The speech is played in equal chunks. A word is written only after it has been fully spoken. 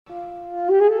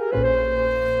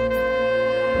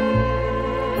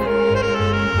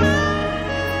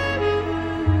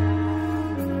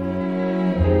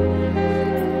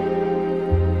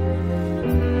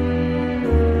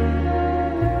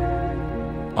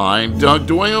I'm Doug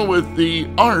Doyle with the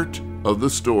art of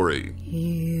the story.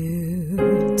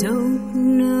 You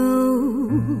don't know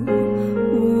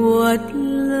what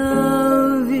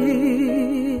love is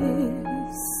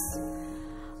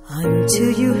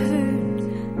until you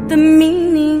heard the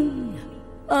meaning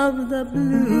of the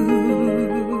blue.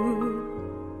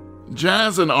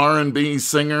 Jazz and R&B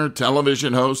singer,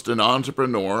 television host, and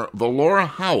entrepreneur Volora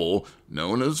Howell,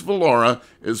 known as Volora,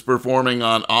 is performing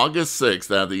on August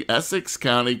 6th at the Essex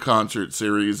County Concert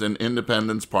Series in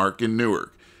Independence Park in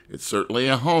Newark. It's certainly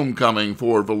a homecoming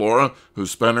for Volora, who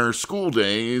spent her school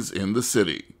days in the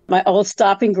city. My old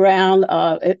stopping ground,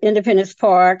 Independence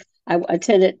Park. I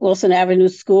attended Wilson Avenue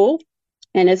School,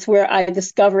 and it's where I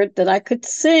discovered that I could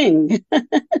sing.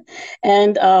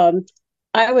 And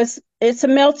it's a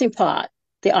melting pot,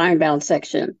 the Ironbound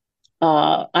section.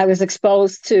 I was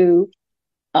exposed to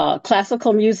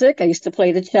classical music. I used to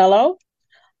play the cello.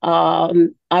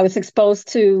 I was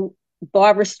exposed to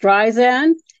Barbra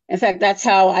Streisand. In fact, that's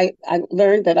how I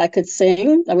learned that I could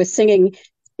sing. I was singing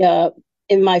in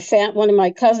one of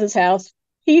my cousin's house,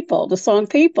 People, the song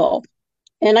People.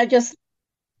 And I just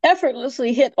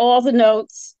effortlessly hit all the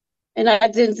notes. And I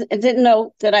didn't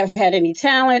know that I had any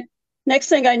talent. Next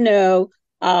thing I know,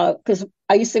 because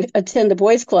I used to attend the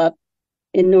boys club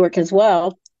in Newark as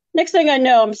well. Next thing I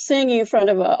know, I'm singing in front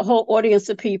of a whole audience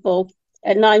of people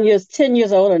at 10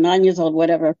 years old or 9 years old,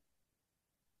 whatever,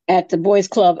 at the boys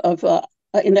club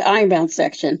in the Ironbound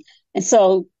section. And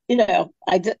so,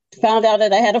 I found out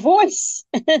that I had a voice.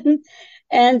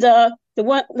 and the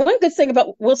one good thing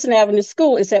about Wilson Avenue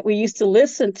School is that we used to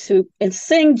listen to and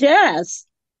sing jazz,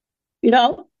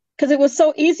 because it was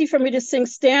so easy for me to sing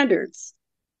standards.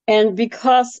 And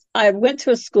because I went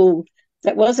to a school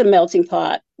that was a melting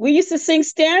pot, we used to sing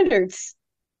standards.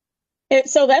 And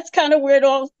so that's kind of where it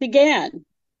all began.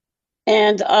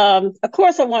 And of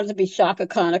course, I wanted to be Shaka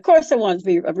Khan. Of course, I wanted to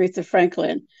be Aretha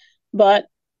Franklin. But,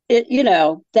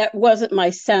 that wasn't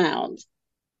my sound.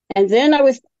 And then I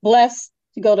was blessed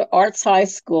to go to Arts High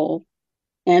School.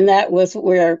 And that was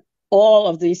where all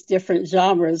of these different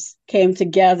genres came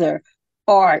together.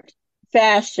 Art,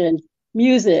 fashion,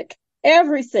 music,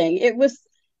 everything.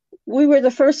 We were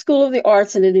the first school of the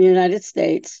arts in the United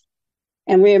States,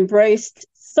 and we embraced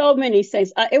so many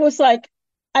things. It was like,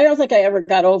 I don't think I ever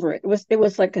got over it. It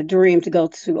was like a dream to go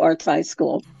to Arts High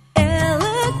School.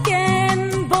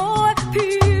 Elegant boy,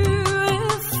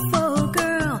 beautiful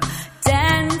girl,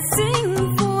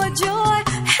 dancing for joy,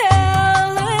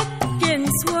 elegant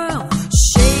swirl,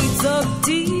 shades of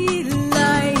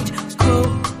delight,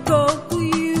 cocoa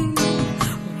hue,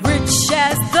 rich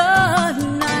as the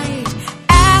night,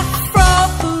 afro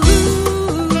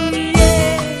blue,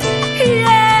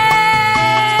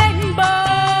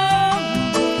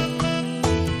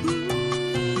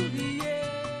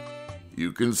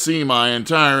 You can see my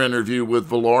entire interview with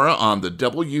Volora on the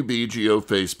WBGO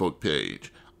Facebook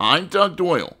page. I'm Doug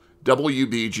Doyle,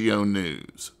 WBGO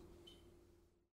News.